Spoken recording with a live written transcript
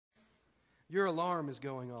Your alarm is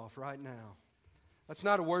going off right now. That's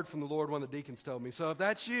not a word from the Lord, one of the deacons told me. So if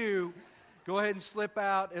that's you, go ahead and slip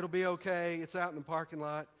out. It'll be okay. It's out in the parking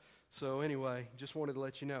lot. So anyway, just wanted to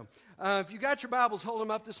let you know. If you got your Bibles, hold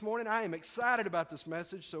them up this morning. I am excited about this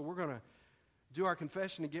message, so we're going to do our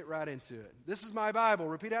confession and get right into it. This is my Bible.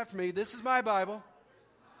 Repeat after me. This is my Bible.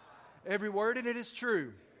 Every word in it is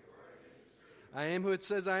true. I am who it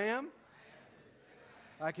says I am.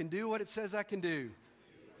 I can do what it says I can do.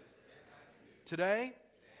 Today,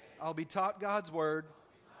 I'll be taught God's Word.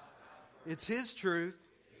 It's His truth,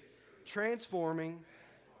 transforming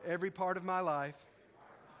every part of my life,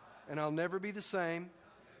 and I'll never be the same.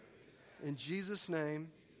 In Jesus'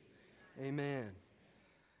 name, amen.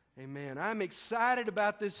 Amen. I'm excited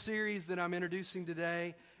about this series that I'm introducing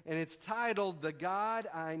today, and it's titled, The God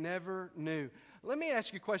I Never Knew. Let me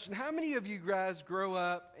ask you a question. How many of you guys grow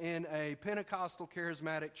up in a Pentecostal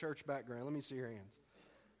charismatic church background? Let me see your hands.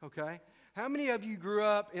 Okay. How many of you grew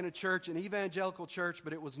up in a church, an evangelical church,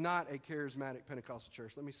 but it was not a charismatic Pentecostal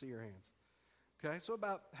church? Let me see your hands. Okay, so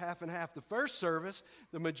about half and half. The first service,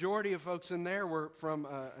 the majority of folks in there were from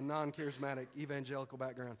a non-charismatic evangelical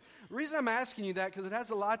background. The reason I'm asking you that, because it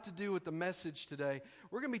has a lot to do with the message today.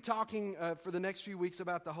 We're going to be talking for the next few weeks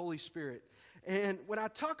about the Holy Spirit. And when I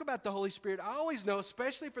talk about the Holy Spirit, I always know,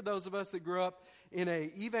 especially for those of us that grew up in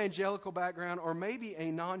an evangelical background or maybe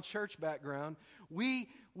a non-church background, we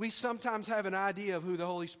sometimes have an idea of who the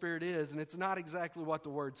Holy Spirit is, and it's not exactly what the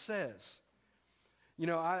Word says. You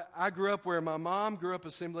know, I grew up where my mom grew up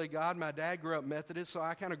Assembly of God, my dad grew up Methodist, so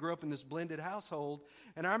I kind of grew up in this blended household.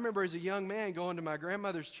 And I remember as a young man going to my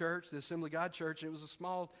grandmother's church, the Assembly of God church, and it was a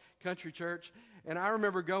small country church. And I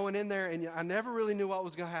remember going in there, and I never really knew what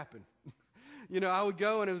was going to happen. You know, I would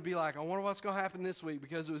go, and it would be like, I wonder what's going to happen this week,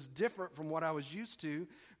 because it was different from what I was used to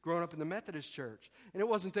growing up in the Methodist church. And it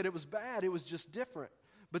wasn't that it was bad, it was just different.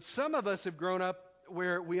 But some of us have grown up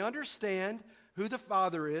where we understand who the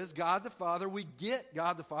Father is, God the Father. We get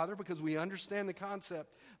God the Father because we understand the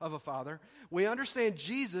concept of a Father. We understand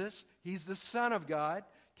Jesus, He's the Son of God,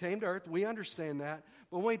 came to earth. We understand that.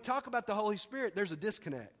 But when we talk about the Holy Spirit, there's a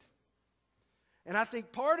disconnect. And I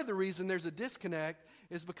think part of the reason there's a disconnect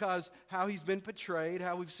is because how He's been portrayed,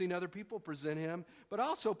 how we've seen other people present Him, but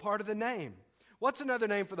also part of the name. What's another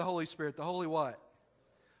name for the Holy Spirit? The Holy what?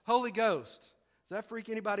 Holy Ghost. Does that freak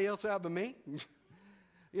anybody else out but me?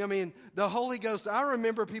 I mean, the Holy Ghost, I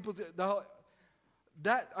remember people,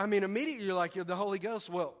 immediately you're like, the Holy Ghost,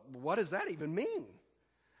 well, what does that even mean?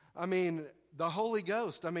 I mean, the Holy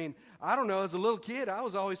Ghost, I don't know, as a little kid, I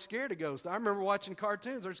was always scared of ghosts. I remember watching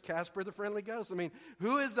cartoons, there's Casper the Friendly Ghost.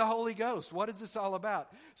 Who is the Holy Ghost? What is this all about?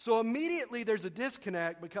 So immediately there's a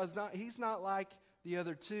disconnect because He's not like the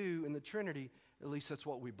other two in the Trinity, at least that's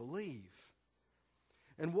what we believe.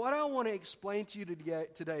 And what I want to explain to you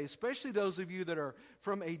today, especially those of you that are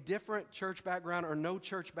from a different church background or no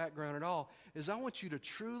church background at all, is I want you to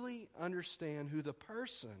truly understand who the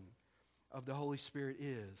person of the Holy Spirit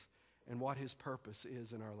is and what His purpose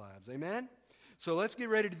is in our lives. Amen? So let's get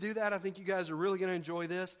ready to do that. I think you guys are really going to enjoy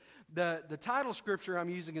this. The title scripture I'm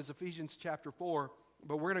using is Ephesians chapter 4,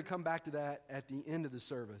 but we're going to come back to that at the end of the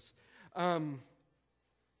service. My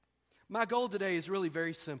goal today is really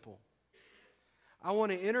very simple. I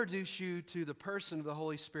want to introduce you to the person of the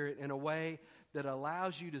Holy Spirit in a way that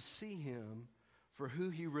allows you to see Him for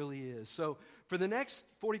who He really is. So for the next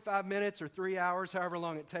 45 minutes or 3 hours, however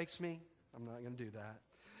long it takes me, I'm not going to do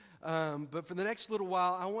that. But for the next little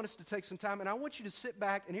while, I want us to take some time, and I want you to sit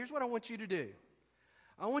back, and here's what I want you to do.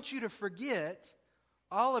 I want you to forget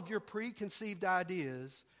all of your preconceived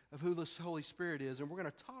ideas of who the Holy Spirit is, and we're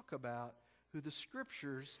going to talk about who the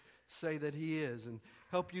Scriptures say that He is and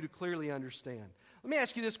help you to clearly understand. Let me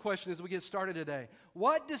ask you this question as we get started today.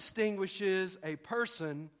 What distinguishes a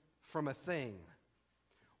person from a thing?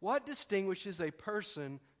 What distinguishes a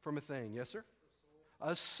person from a thing? Yes, sir?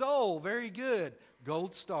 A soul. Very good.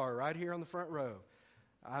 Gold star right here on the front row.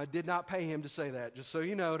 I did not pay him to say that, just so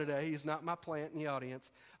you know today. He's not my plant in the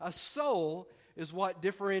audience. A soul is what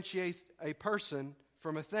differentiates a person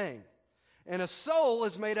from a thing. And a soul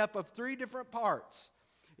is made up of 3 different parts.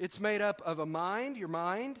 It's made up of a mind,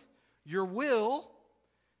 your will,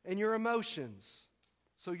 and your emotions.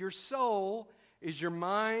 So your soul is your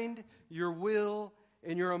mind, your will,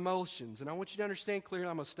 and your emotions. And I want you to understand clearly,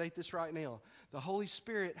 I'm going to state this right now. The Holy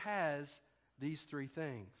Spirit has these 3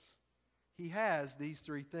 things. He has these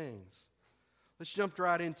 3 things. Let's jump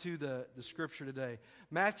right into the scripture today.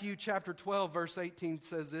 Matthew chapter 12, verse 18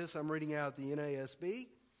 says this. I'm reading out the NASB.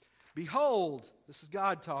 Behold, this is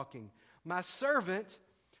God talking, my servant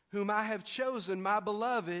whom I have chosen, my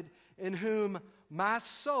beloved, in whom my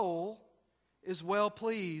soul is well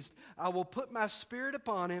pleased. I will put my Spirit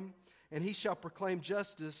upon him, and he shall proclaim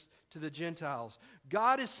justice to the Gentiles.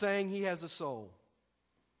 God is saying he has a soul.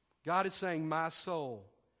 God is saying, my soul.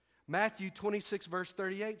 Matthew 26, verse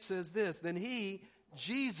 38 says this, Then he,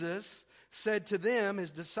 Jesus, said to them,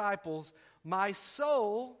 his disciples, My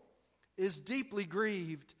soul is deeply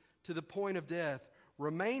grieved to the point of death.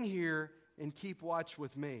 Remain here and keep watch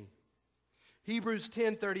with me. Hebrews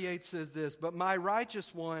 10:38 says this, But my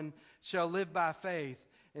righteous one shall live by faith,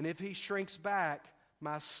 and if he shrinks back,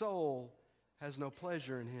 my soul has no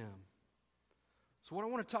pleasure in him. So what I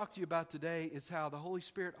want to talk to you about today is how the Holy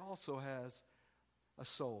Spirit also has a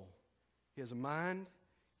soul. He has a mind,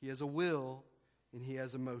 he has a will, and he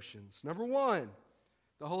has emotions. Number one,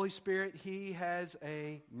 the Holy Spirit, he has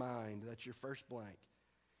a mind. That's your first blank.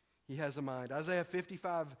 He has a mind. Isaiah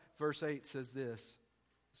 55 verse 8 says this.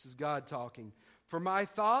 This is God talking. For my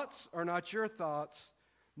thoughts are not your thoughts,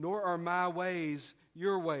 nor are my ways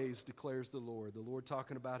your ways, declares the Lord. The Lord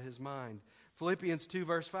talking about his mind. Philippians 2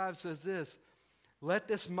 verse 5 says this, Let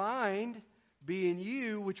this mind be in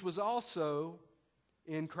you, which was also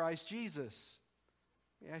in Christ Jesus.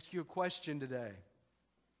 Let me ask you a question today.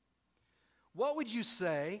 What would you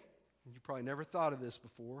say, and you probably never thought of this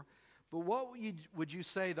before, but what would you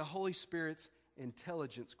say the Holy Spirit's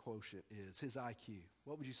intelligence quotient is, his IQ?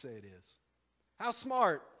 What would you say it is? How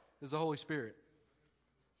smart is the Holy Spirit?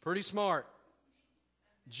 Pretty smart.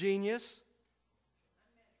 Genius?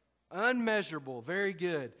 Unmeasurable. Very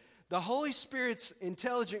good. The Holy Spirit's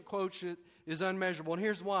intelligence quotient is unmeasurable, and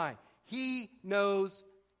here's why. He knows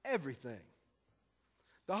everything.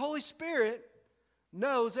 The Holy Spirit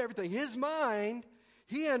knows everything. His mind,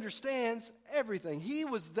 he understands everything. He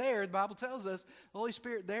was there, the Bible tells us, the Holy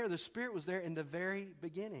Spirit there, the Spirit was there in the very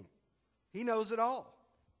beginning. He knows it all.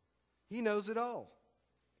 He knows it all.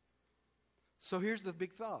 So here's the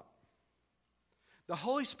big thought. The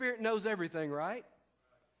Holy Spirit knows everything, right?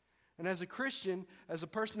 And as a Christian, as a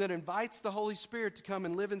person that invites the Holy Spirit to come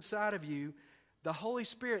and live inside of you, the Holy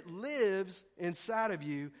Spirit lives inside of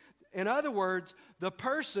you. In other words, the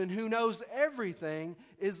person who knows everything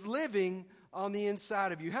is living on the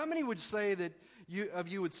inside of you. How many would say that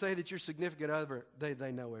you would say that your significant other,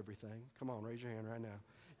 they know everything? Come on, raise your hand right now.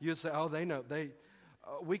 You would say, oh, they know.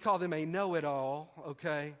 We call them a know-it-all,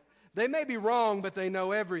 okay? They may be wrong, but they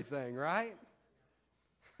know everything, right?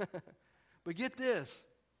 But get this.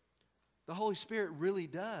 The Holy Spirit really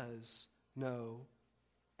does know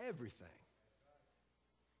everything.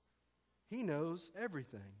 He knows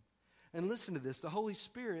everything. And listen to this. The Holy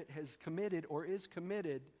Spirit has committed or is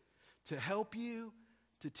committed to help you,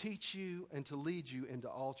 to teach you, and to lead you into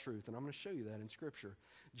all truth. And I'm going to show you that in Scripture.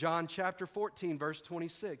 John chapter 14, verse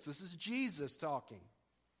 26. This is Jesus talking.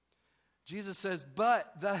 Jesus says,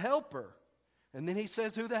 but the Helper. And then he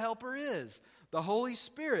says who the Helper is. The Holy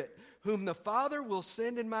Spirit, whom the Father will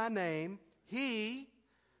send in my name, he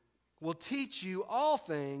will teach you all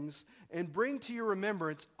things and bring to your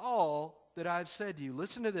remembrance all that I've said to you.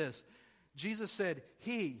 Listen to this. Jesus said,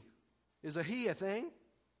 he. Is a he a thing?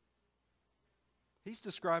 He's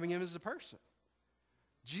describing him as a person.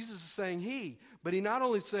 Jesus is saying he. But he not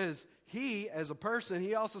only says he as a person,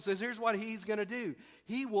 he also says, here's what he's going to do.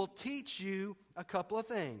 He will teach you a couple of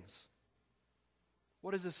things.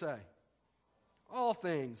 What does it say? All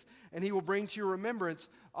things. And he will bring to your remembrance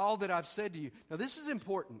all that I've said to you. Now this is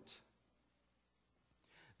important.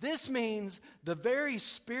 This means the very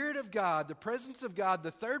Spirit of God, the presence of God, the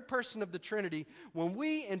third person of the Trinity, when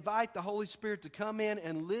we invite the Holy Spirit to come in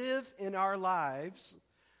and live in our lives,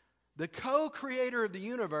 the co-creator of the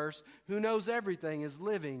universe who knows everything is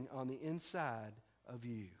living on the inside of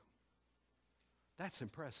you. That's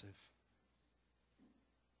impressive.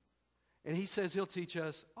 And he says he'll teach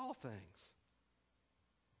us all things.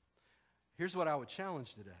 Here's what I would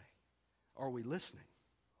challenge today. Are we listening?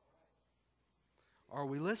 Are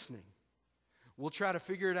we listening? We'll try to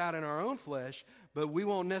figure it out in our own flesh, but we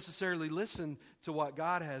won't necessarily listen to what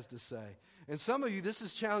God has to say. And some of you, this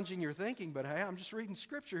is challenging your thinking, but hey, I'm just reading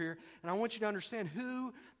Scripture here, and I want you to understand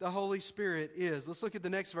who the Holy Spirit is. Let's look at the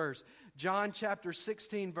next verse. John chapter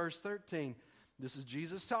 16, verse 13. This is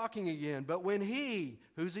Jesus talking again. But when he,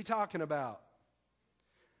 who's he talking about?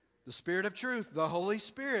 The Spirit of truth, the Holy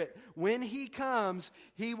Spirit. When he comes,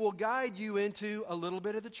 he will guide you into a little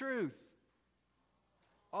bit of the truth.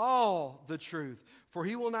 All the truth. For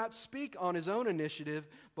he will not speak on his own initiative,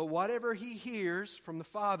 but whatever he hears from the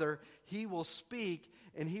Father, he will speak,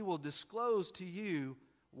 and he will disclose to you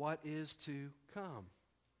what is to come.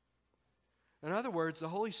 In other words, the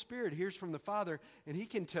Holy Spirit hears from the Father, and he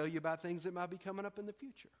can tell you about things that might be coming up in the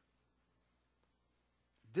future.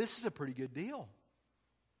 This is a pretty good deal.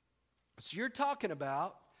 So you're talking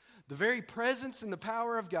about the very presence and the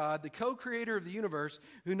power of God, the co-creator of the universe,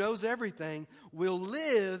 who knows everything, will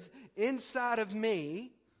live inside of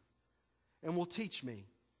me and will teach me.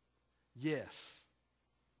 Yes.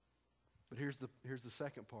 But here's the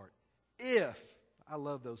second part. If, I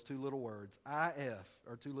love those two little words, if,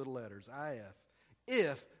 or two little letters,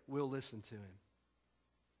 if we'll listen to him.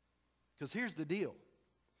 Because here's the deal.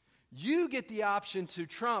 You get the option to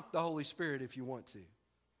trump the Holy Spirit if you want to.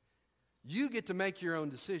 You get to make your own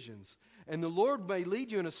decisions. And the Lord may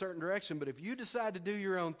lead you in a certain direction, but if you decide to do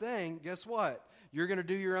your own thing, guess what? You're going to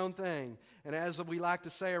do your own thing. And as we like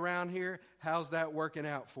to say around here, how's that working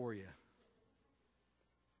out for you?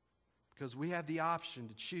 Because we have the option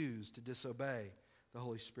to choose to disobey the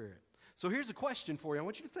Holy Spirit. So here's a question for you. I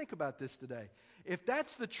want you to think about this today. If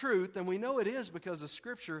that's the truth, and we know it is because of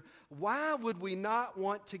Scripture, why would we not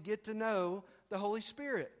want to get to know the Holy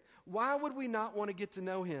Spirit? Why would we not want to get to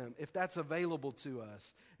know him if that's available to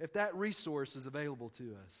us, if that resource is available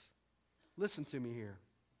to us? Listen to me here.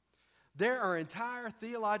 There are entire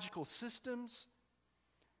theological systems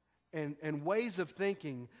and ways of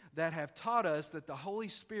thinking that have taught us that the Holy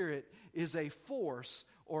Spirit is a force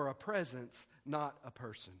or a presence, not a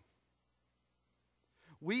person.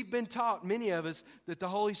 We've been taught, many of us, that the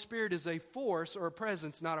Holy Spirit is a force or a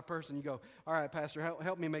presence, not a person. You go, all right, Pastor,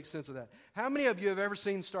 help me make sense of that. How many of you have ever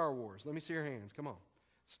seen Star Wars? Let me see your hands. Come on.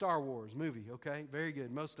 Star Wars movie, okay? Very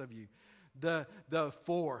good. Most of you. The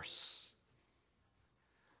force.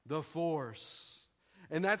 The force.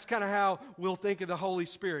 And that's kind of how we'll think of the Holy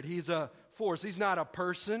Spirit. He's a force. He's not a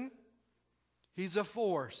person. He's a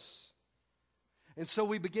force. And so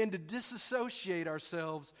we begin to disassociate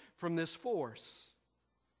ourselves from this force.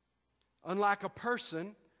 Unlike a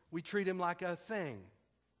person, we treat him like a thing.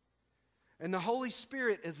 And the Holy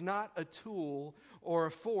Spirit is not a tool or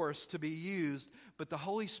a force to be used, but the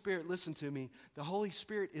Holy Spirit, listen to me, the Holy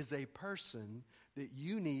Spirit is a person that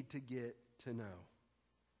you need to get to know.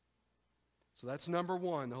 So that's number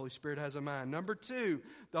one, the Holy Spirit has a mind. Number two,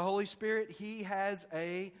 the Holy Spirit, he has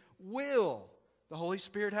a will. The Holy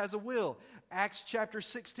Spirit has a will. Acts chapter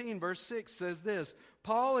 16, verse 6 says this,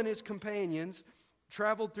 Paul and his companions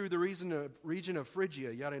traveled through the region of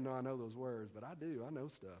Phrygia. Y'all didn't know I know those words, but I do. I know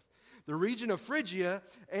stuff. The region of Phrygia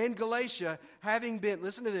and Galatia, having been,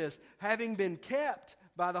 listen to this, having been kept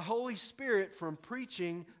by the Holy Spirit from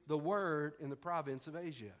preaching the word in the province of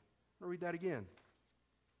Asia. I'm going to read that again.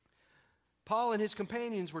 Paul and his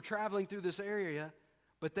companions were traveling through this area,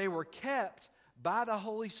 but they were kept by the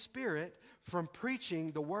Holy Spirit from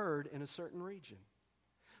preaching the word in a certain region.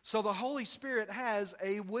 So the Holy Spirit has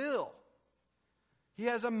a will. He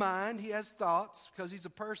has a mind, he has thoughts, because he's a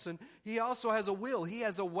person. He also has a will. He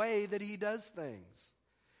has a way that he does things.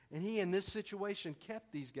 And he, in this situation,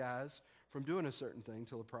 kept these guys from doing a certain thing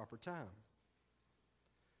till the proper time.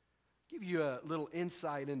 I'll give you a little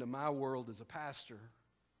insight into my world as a pastor.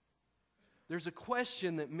 There's a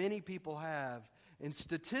question that many people have, and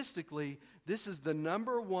statistically, this is the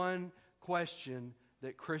number one question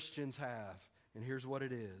that Christians have. And here's what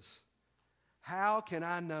it is. How can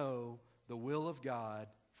I know the will of God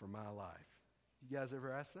for my life? You guys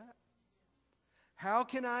ever ask that? How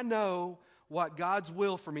can I know what God's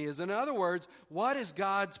will for me is? In other words, what is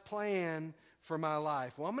God's plan for my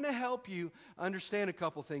life? Well, I'm going to help you understand a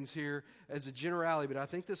couple things here as a generality, but I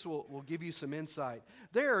think this will give you some insight.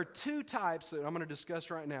 There are two types that I'm going to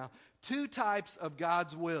discuss right now. Two types of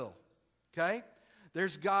God's will. Okay?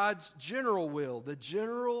 There's God's general will, the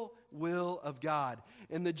general will of God.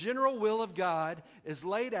 And the general will of God is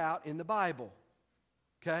laid out in the Bible.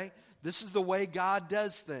 Okay? This is the way God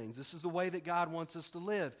does things. This is the way that God wants us to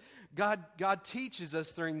live. God teaches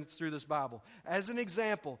us through this Bible. As an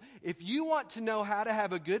example, if you want to know how to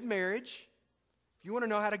have a good marriage,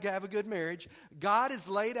 God has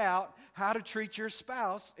laid out how to treat your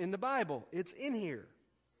spouse in the Bible. It's in here.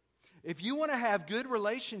 If you want to have good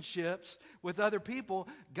relationships with other people,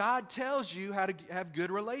 God tells you how to have good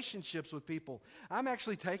relationships with people. I'm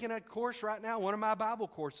actually taking a course right now. One of my Bible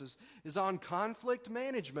courses is on conflict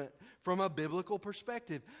management from a biblical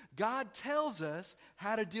perspective. God tells us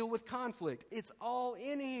how to deal with conflict. It's all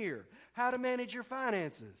in here. How to manage your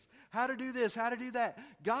finances, how to do this, how to do that.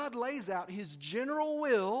 God lays out His general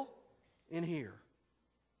will in here.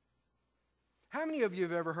 How many of you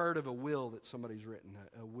have ever heard of a will that somebody's written?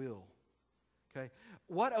 A will. Okay.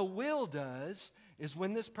 What a will does is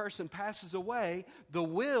when this person passes away, the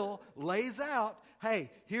will lays out, hey,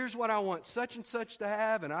 here's what I want such and such to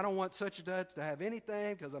have, and I don't want such and such to have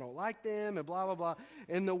anything because I don't like them, and blah, blah, blah.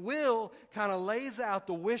 And the will kind of lays out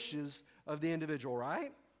the wishes of the individual,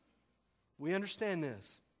 right? We understand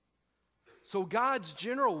this. So God's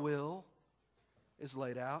general will is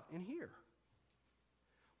laid out in here.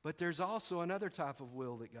 But there's also another type of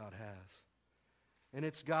will that God has, and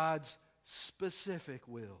it's God's specific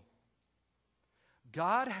will.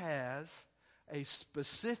 God has a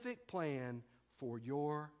specific plan for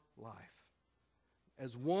your life.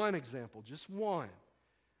 As one example, just one,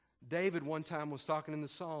 David one time was talking in the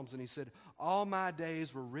Psalms and he said, all my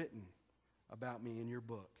days were written about me in your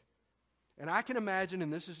book. And I can imagine,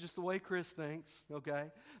 and this is just the way Chris thinks, okay,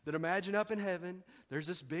 that imagine up in heaven, there's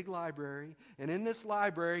this big library, and in this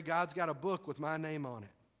library, God's got a book with my name on it.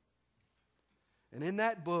 And in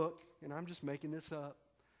that book, and I'm just making this up,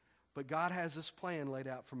 but God has this plan laid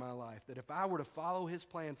out for my life, that if I were to follow His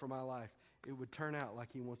plan for my life, it would turn out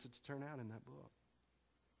like He wants it to turn out in that book.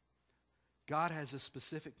 God has a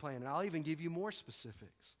specific plan, and I'll even give you more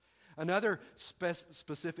specifics. Another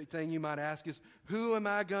specific thing you might ask is, who am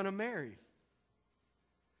I going to marry?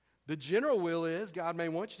 The general will is, God may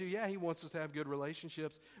want you to, yeah, He wants us to have good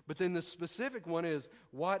relationships, but then the specific one is,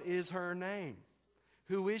 what is her name?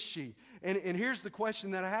 Who is she? And here's the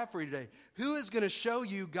question that I have for you today. Who is going to show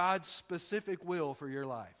you God's specific will for your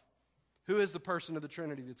life? Who is the person of the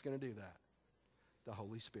Trinity that's going to do that? The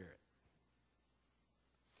Holy Spirit.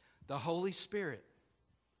 The Holy Spirit.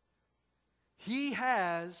 He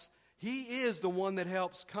is the one that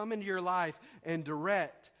helps come into your life and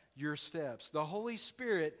direct your steps. The Holy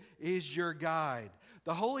Spirit is your guide.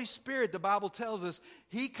 The Holy Spirit, the Bible tells us,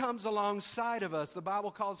 He comes alongside of us. The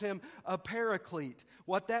Bible calls Him a paraclete.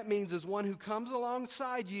 What that means is one who comes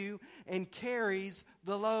alongside you and carries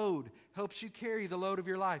the load, helps you carry the load of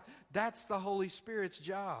your life. That's the Holy Spirit's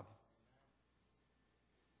job.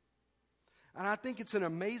 And I think it's an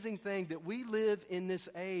amazing thing that we live in this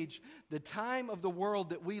age, the time of the world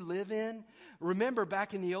that we live in. Remember,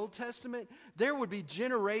 back in the Old Testament, there would be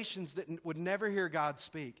generations that would never hear God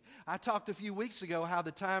speak. I talked a few weeks ago how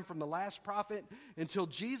the time from the last prophet until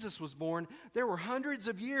Jesus was born, there were hundreds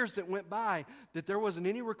of years that went by that there wasn't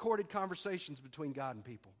any recorded conversations between God and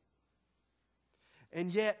people.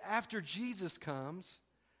 And yet, after Jesus comes,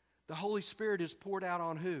 the Holy Spirit is poured out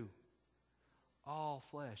on who? All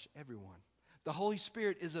flesh, everyone. The Holy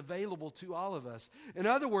Spirit is available to all of us. In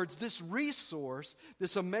other words, this resource,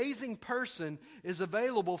 this amazing person is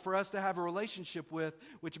available for us to have a relationship with,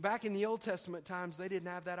 which back in the Old Testament times, they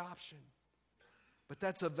didn't have that option. But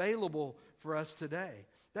that's available for us today.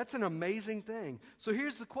 That's an amazing thing. So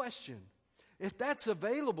here's the question. If that's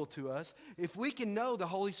available to us, if we can know the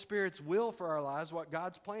Holy Spirit's will for our lives, what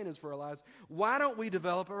God's plan is for our lives, why don't we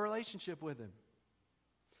develop a relationship with Him?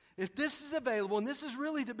 If this is available, and this is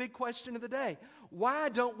really the big question of the day, why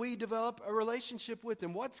don't we develop a relationship with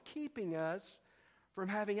Him? What's keeping us from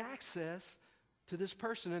having access to this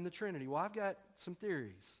person in the Trinity? Well, I've got some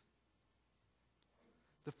theories.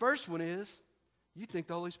 The first one is, you think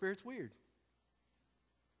the Holy Spirit's weird.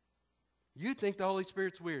 You think the Holy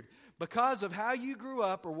Spirit's weird. Because of how you grew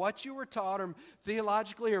up or what you were taught or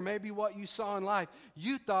theologically or maybe what you saw in life,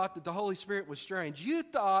 you thought that the Holy Spirit was strange. You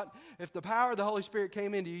thought if the power of the Holy Spirit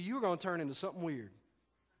came into you, you were going to turn into something weird.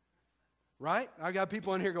 Right? I got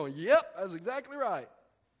people in here going, yep, that's exactly right.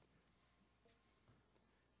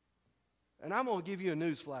 And I'm going to give you a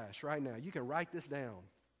news flash right now. You can write this down.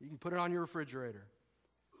 You can put it on your refrigerator.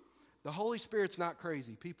 The Holy Spirit's not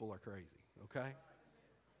crazy. People are crazy, okay?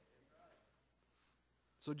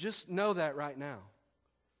 So just know that right now.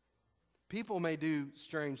 People may do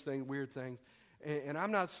strange things, weird things. And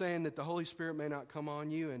I'm not saying that the Holy Spirit may not come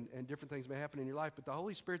on you and different things may happen in your life, but the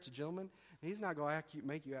Holy Spirit's a gentleman. And He's not going to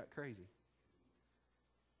make you act crazy.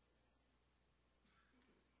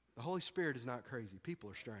 The Holy Spirit is not crazy.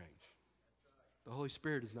 People are strange. The Holy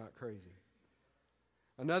Spirit is not crazy.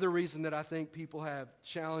 Another reason that I think people have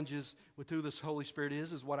challenges with who this Holy Spirit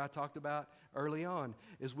is what I talked about early on,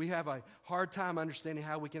 is we have a hard time understanding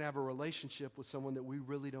how we can have a relationship with someone that we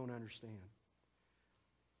really don't understand.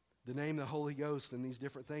 The name of the Holy Ghost and these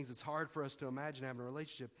different things, it's hard for us to imagine having a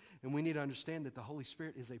relationship, and we need to understand that the Holy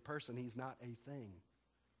Spirit is a person. He's not a thing.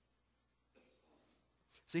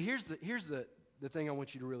 See, here's the thing I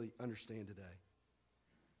want you to really understand today.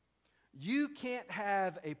 You can't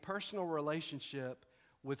have a personal relationship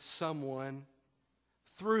with someone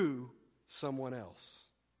through someone else.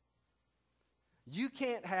 You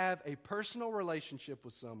can't have a personal relationship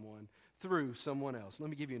with someone through someone else. Let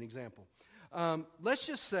me give you an example. Let's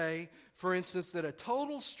just say, for instance, that a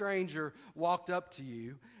total stranger walked up to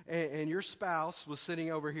you and your spouse was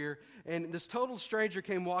sitting over here, and this total stranger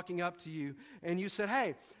came walking up to you, and you said,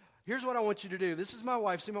 hey, here's what I want you to do. This is my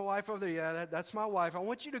wife. See my wife over there? Yeah, that's my wife. I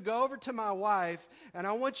want you to go over to my wife, and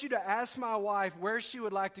I want you to ask my wife where she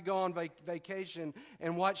would like to go on vacation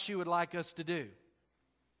and what she would like us to do.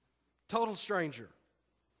 Total stranger.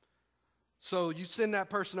 So you send that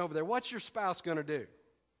person over there. What's your spouse going to do?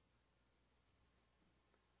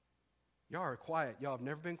 Y'all are quiet. Y'all have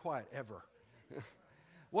never been quiet, ever.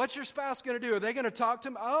 What's your spouse going to do? Are they going to talk to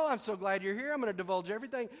him? Oh, I'm so glad you're here. I'm going to divulge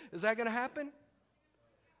everything. Is that going to happen?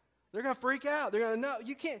 They're going to freak out. They're going to, no,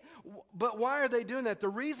 you can't. But why are they doing that? The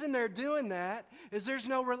reason they're doing that is there's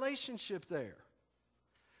no relationship there.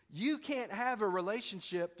 You can't have a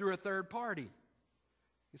relationship through a third party.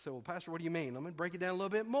 You say, well, Pastor, what do you mean? Let me break it down a little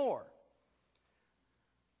bit more.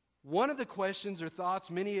 One of the questions or thoughts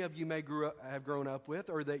many of you may have grown up with,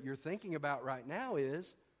 or that you're thinking about right now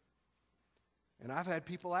is, and I've had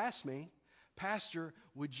people ask me, Pastor,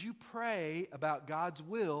 would you pray about God's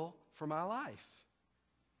will for my life?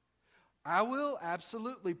 I will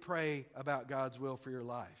absolutely pray about God's will for your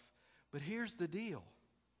life. But here's the deal.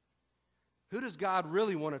 Who does God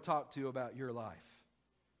really want to talk to about your life?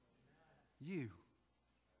 You.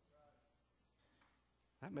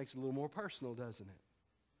 That makes it a little more personal, doesn't it?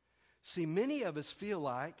 See, many of us feel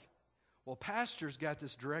like, well, Pastor's got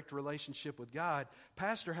this direct relationship with God.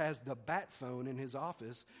 Pastor has the bat phone in his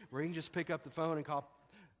office where he can just pick up the phone and call.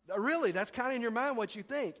 Really, that's kind of in your mind what you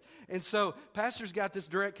think. And so Pastor's got this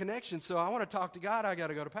direct connection, so I want to talk to God, I got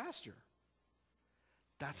to go to Pastor.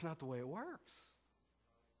 That's not the way it works.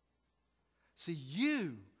 See,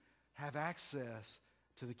 you have access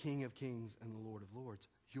to the King of Kings and the Lord of Lords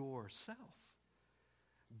yourself.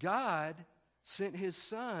 God sent His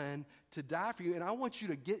Son to die for you, and I want you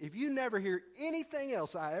to get, if you never hear anything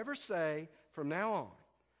else I ever say from now on,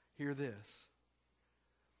 hear this.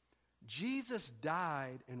 Jesus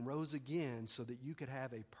died and rose again so that you could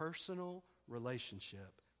have a personal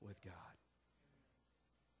relationship with God.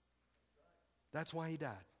 That's why He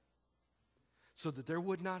died. So that there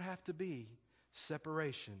would not have to be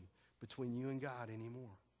separation between you and God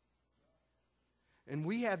anymore. And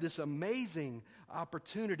we have this amazing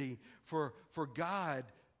opportunity for God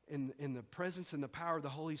in the presence and the power of the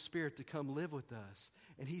Holy Spirit to come live with us.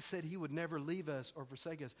 And He said He would never leave us or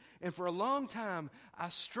forsake us. And for a long time, I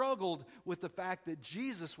struggled with the fact that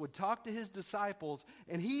Jesus would talk to His disciples,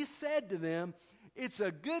 and He said to them, it's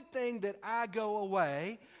a good thing that I go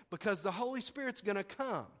away because the Holy Spirit's going to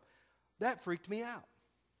come. That freaked me out.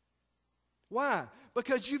 Why?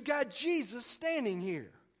 Because you've got Jesus standing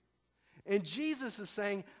here. And Jesus is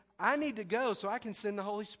saying, I need to go so I can send the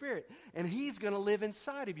Holy Spirit. And He's going to live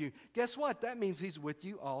inside of you. Guess what? That means He's with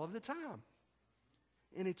you all of the time.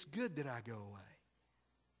 And it's good that I go away.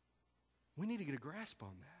 We need to get a grasp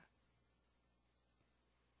on that.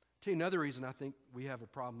 Tell you another reason I think we have a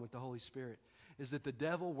problem with the Holy Spirit is that the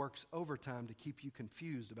devil works overtime to keep you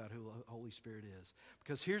confused about who the Holy Spirit is.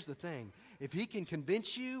 Because here's the thing. If he can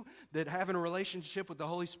convince you that having a relationship with the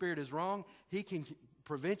Holy Spirit is wrong, he can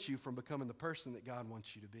prevent you from becoming the person that God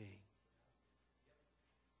wants you to be.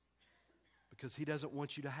 Because He doesn't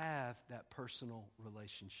want you to have that personal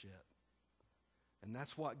relationship. And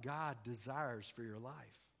that's what God desires for your life.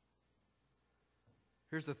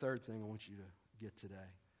 Here's the third thing I want you to get today.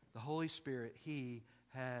 The Holy Spirit, He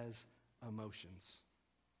has emotions.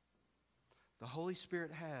 The Holy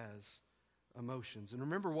Spirit has emotions. And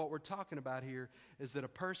remember, what we're talking about here is that a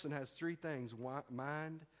person has three things: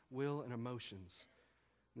 mind, will, and emotions.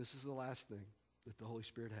 This is the last thing that the Holy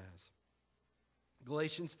Spirit has.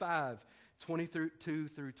 Galatians 5:22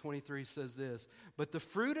 through 23 says this, but the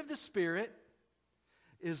fruit of the Spirit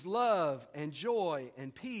is love and joy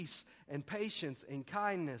and peace and patience and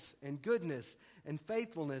kindness and goodness and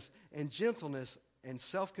faithfulness and gentleness and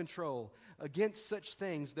self-control. Against such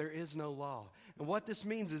things there is no law. And what this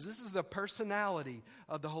means is this is the personality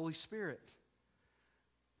of the Holy Spirit.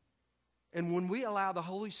 And when we allow the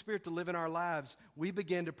Holy Spirit to live in our lives, we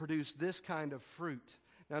begin to produce this kind of fruit.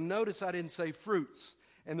 Now notice I didn't say fruits.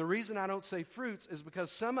 And the reason I don't say fruits is because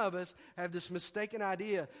some of us have this mistaken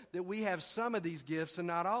idea that we have some of these gifts and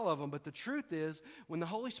not all of them. But the truth is, when the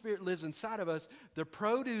Holy Spirit lives inside of us, the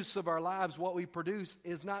produce of our lives, what we produce,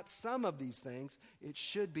 is not some of these things. It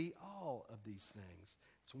should be all of these things.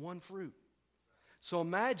 It's one fruit. So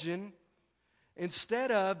imagine,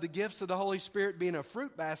 instead of the gifts of the Holy Spirit being a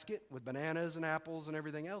fruit basket with bananas and apples and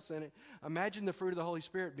everything else in it, imagine the fruit of the Holy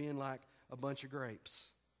Spirit being like a bunch of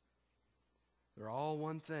grapes. They're all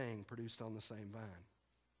one thing produced on the same vine.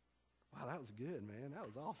 Wow, that was good, man. That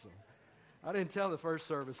was awesome. I didn't tell the first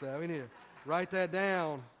service that. We need to write that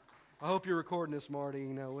down. I hope you're recording this, Marty.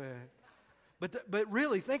 You know it. But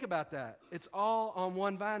really, think about that. It's all on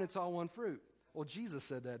one vine. It's all one fruit. Well, Jesus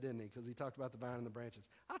said that, didn't He? Because He talked about the vine and the branches.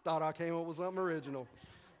 I thought I came up with something original.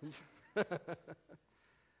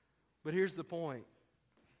 But here's the point.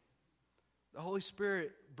 The Holy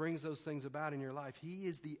Spirit brings those things about in your life. He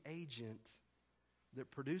is the agent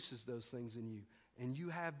that produces those things in you. And you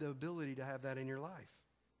have the ability to have that in your life.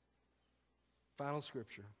 Final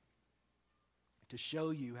scripture to show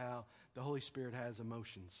you how the Holy Spirit has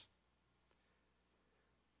emotions.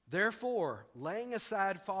 Therefore, laying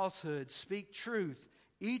aside falsehood, speak truth,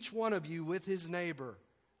 each one of you with his neighbor.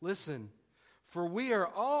 Listen, for we are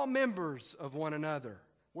all members of one another.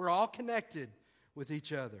 We're all connected with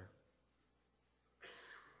each other.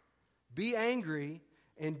 Be angry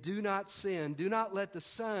and do not sin. Do not let the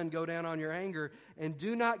sun go down on your anger, and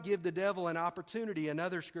do not give the devil an opportunity.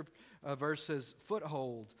 Another verse says,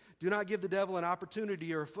 foothold. Do not give the devil an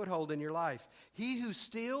opportunity or a foothold in your life. He who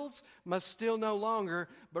steals must steal no longer,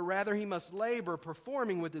 but rather he must labor,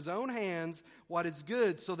 performing with his own hands what is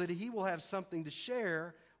good, so that he will have something to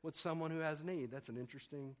share with someone who has need. That's an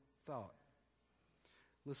interesting thought.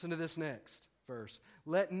 Listen to this next verse.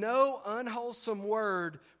 Let no unwholesome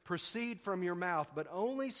word proceed from your mouth, but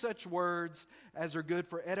only such words as are good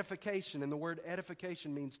for edification. And the word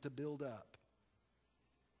edification means to build up,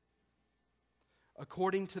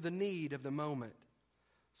 according to the need of the moment,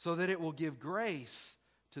 so that it will give grace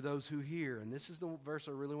to those who hear. And this is the verse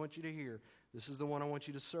I really want you to hear. This is the one I want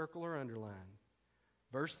you to circle or underline.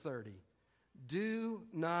 Verse 30. Do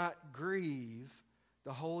not grieve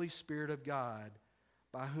the Holy Spirit of God,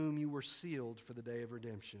 by whom you were sealed for the day of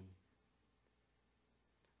redemption.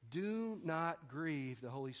 Do not grieve the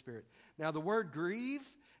Holy Spirit. Now, the word grieve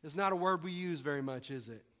is not a word we use very much, is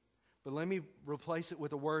it? But let me replace it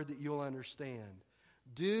with a word that you'll understand.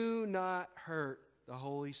 Do not hurt the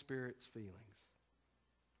Holy Spirit's feelings.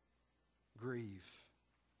 Grieve.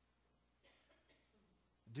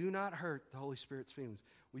 Do not hurt the Holy Spirit's feelings.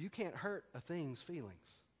 Well, you can't hurt a thing's feelings,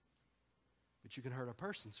 but you can hurt a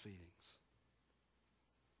person's feelings.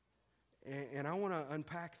 And I want to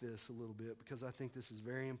unpack this a little bit because I think this is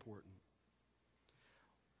very important.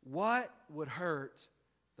 What would hurt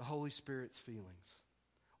the Holy Spirit's feelings?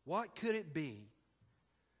 What could it be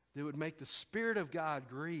that would make the Spirit of God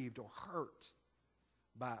grieved or hurt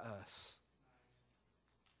by us?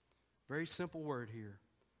 Very simple word here.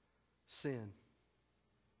 Sin.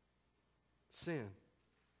 Sin.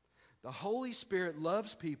 The Holy Spirit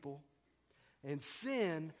loves people, and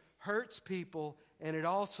sin hurts people, and it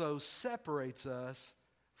also separates us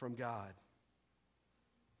from God.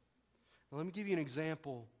 Now, let me give you an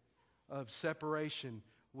example of separation,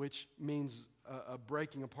 which means a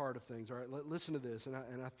breaking apart of things. All right, listen to this, and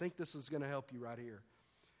I think this is going to help you right here.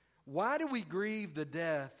 Why do we grieve the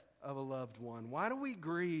death of a loved one? Why do we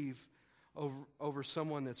grieve over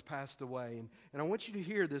someone that's passed away? And I want you to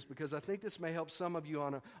hear this because I think this may help some of you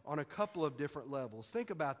on a couple of different levels.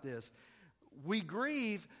 Think about this. We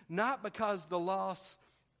grieve not because the loss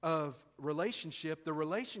of relationship, the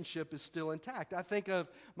relationship is still intact. I think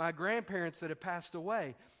of my grandparents that have passed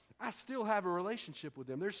away. I still have a relationship with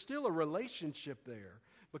them. There's still a relationship there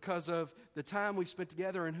because of the time we spent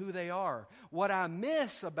together and who they are. What I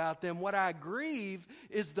miss about them, what I grieve,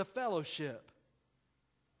 is the fellowship.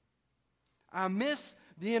 I miss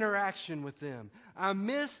the interaction with them. I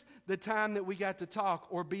miss the time that we got to talk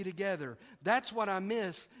or be together. That's what I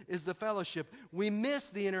miss, is the fellowship. We miss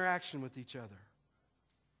the interaction with each other.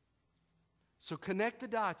 So connect the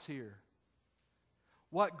dots here.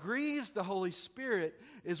 What grieves the Holy Spirit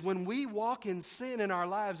is when we walk in sin in our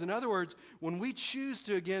lives. In other words, when we choose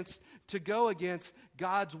to go against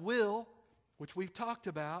God's will, which we've talked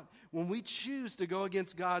about. When we choose to go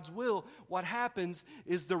against God's will, what happens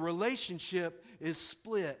is the relationship is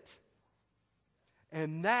split.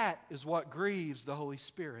 And that is what grieves the Holy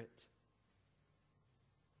Spirit.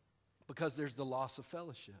 Because there's the loss of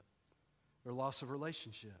fellowship or loss of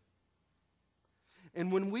relationship.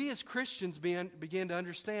 And when we as Christians begin to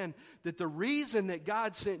understand that the reason that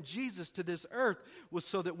God sent Jesus to this earth was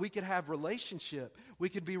so that we could have relationship, we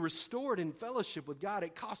could be restored in fellowship with God.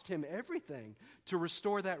 It cost him everything to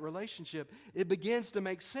restore that relationship. It begins to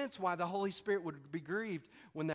make sense why the Holy Spirit would be grieved when that